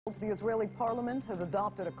The Israeli parliament has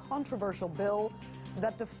adopted a controversial bill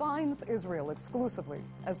that defines Israel exclusively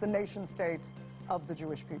as the nation-state of the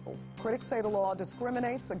Jewish people. Critics say the law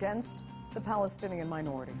discriminates against the Palestinian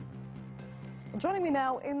minority. Joining me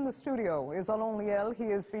now in the studio is Alon Liel. He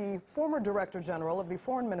is the former Director General of the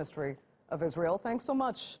Foreign Ministry of Israel. Thanks so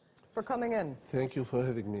much for coming in. Thank you for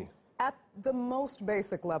having me. At the most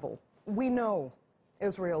basic level, we know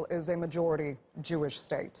Israel is a majority Jewish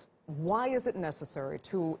state. Why is it necessary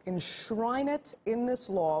to enshrine it in this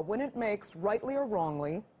law when it makes, rightly or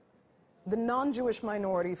wrongly, the non-Jewish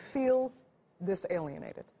minority feel this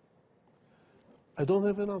alienated? I don't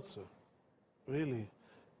have an answer, really.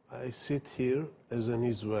 I sit here as an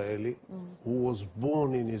Israeli who was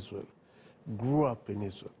born in Israel, grew up in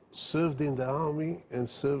Israel, served in the army and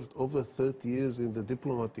served over 30 years in the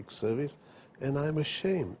diplomatic service, and I'm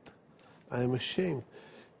ashamed. I'm ashamed.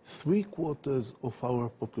 3/4 of our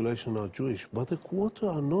population are Jewish, but a quarter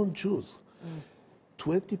are non-Jews.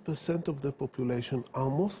 20% of the population are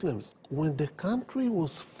Muslims. When the country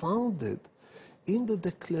was founded, in the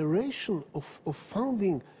declaration of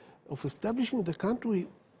establishing the country,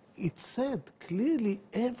 it said clearly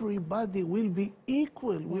everybody will be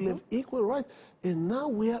equal, will have equal rights, and now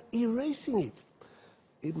we are erasing it.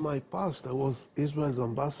 In my past, I was Israel's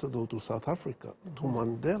ambassador to South Africa, to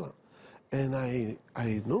Mandela. And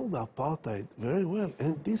I know the apartheid very well,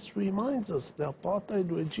 and this reminds us the apartheid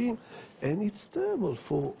regime, and it's terrible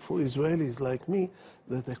for Israelis like me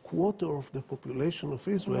that a quarter of the population of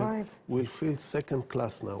Israel will feel second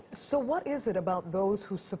class now. So what is it about those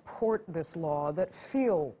who support this law that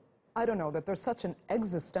feel, I don't know, that there's such an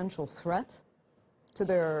existential threat to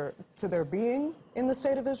their being in the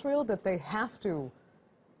state of Israel that they have to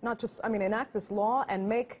not just, enact this law and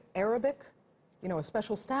make Arabic, a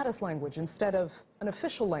special status language instead of an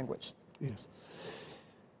official language? Yes.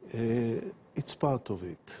 It's part of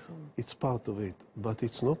it. It's part of it, but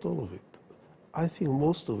it's not all of it. I think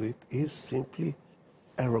most of it is simply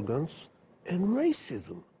arrogance and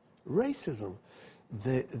racism. Racism.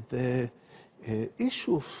 The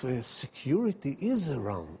issue of security is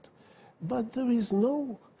around, but there is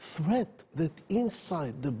no threat that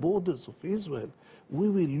inside the borders of Israel we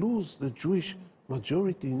will lose the Jewish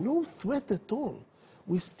majority. No threat at all.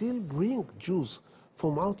 We still bring Jews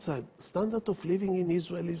from outside. Standard of living in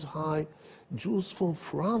Israel is high. Jews from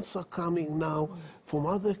France are coming now, from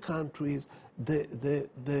other countries.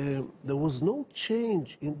 There was no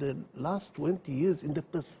change in the last 20 years in the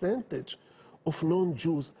percentage of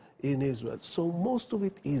non-Jews in Israel. So most of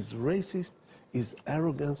it is racist, is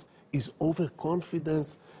arrogance, is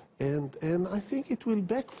overconfidence, and I think it will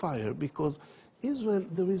backfire because Israel,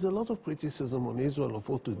 there is a lot of criticism on Israel of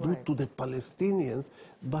what to do to the Palestinians,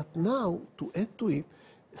 but now to add to it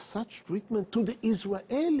such treatment to the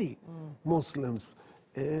Israeli Muslims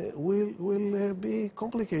will be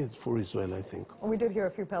complicated for Israel, I think. We did hear a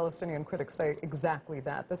few Palestinian critics say exactly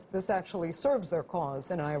that. This actually serves their cause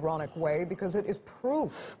in an ironic way because it is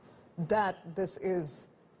proof that this is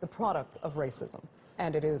the product of racism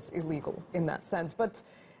and it is illegal in that sense. But,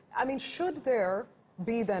 should there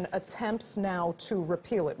be then attempts now to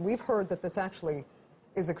repeal it? We've heard that this actually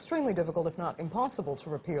is extremely difficult, if not impossible, to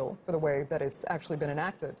repeal for the way that it's actually been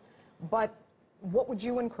enacted. But what would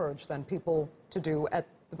you encourage then people to do at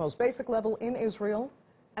the most basic level in Israel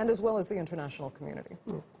and as well as the international community?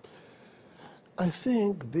 I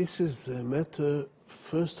think this is a matter,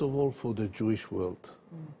 first of all, for the Jewish world.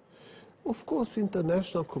 Of course,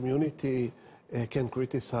 international community can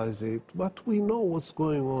criticize it, but we know what's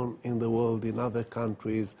going on in the world, in other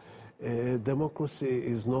countries. Democracy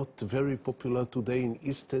is not very popular today in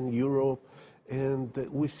Eastern Europe, and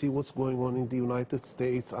we see what's going on in the United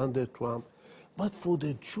States under Trump. But for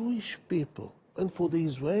the Jewish people and for the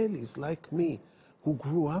Israelis like me who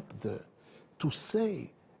grew up there, to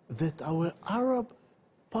say that our Arab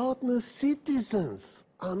partner citizens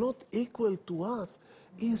are not equal to us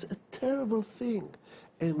is a terrible thing.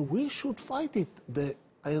 And we should fight it.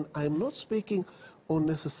 And I'm not speaking on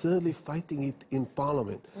necessarily fighting it in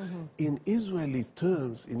parliament. In Israeli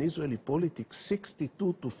terms, in Israeli politics,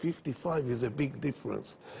 62 to 55 is a big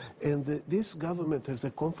difference. And this government has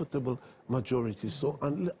a comfortable majority. So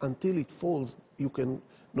until it falls, you can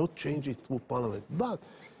not change it through parliament. But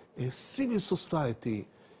civil society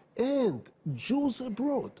and Jews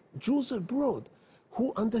abroad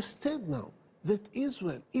who understand now that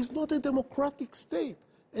Israel is not a democratic state,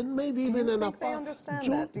 and maybe even an apartheid. Do you think they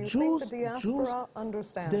understand that? Do you think the diaspora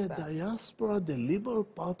understands that? The diaspora, the liberal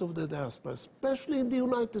part of the diaspora, especially in the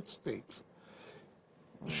United States,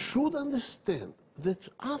 should understand that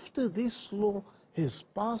after this law has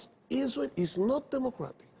passed, Israel is not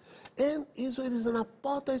democratic. And Israel is an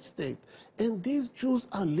apartheid state. And these Jews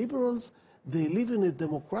are liberals. They live in a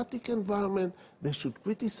democratic environment. They should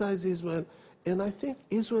criticize Israel. And I think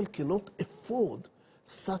Israel cannot afford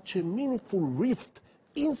such a meaningful rift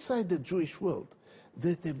inside the Jewish world,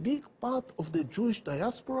 that a big part of the Jewish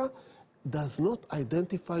diaspora does not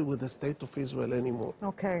identify with the state of Israel anymore.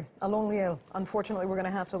 Okay. Alon Liel, unfortunately, we're going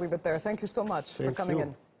to have to leave it there. Thank you so much for coming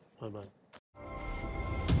in. Bye-bye.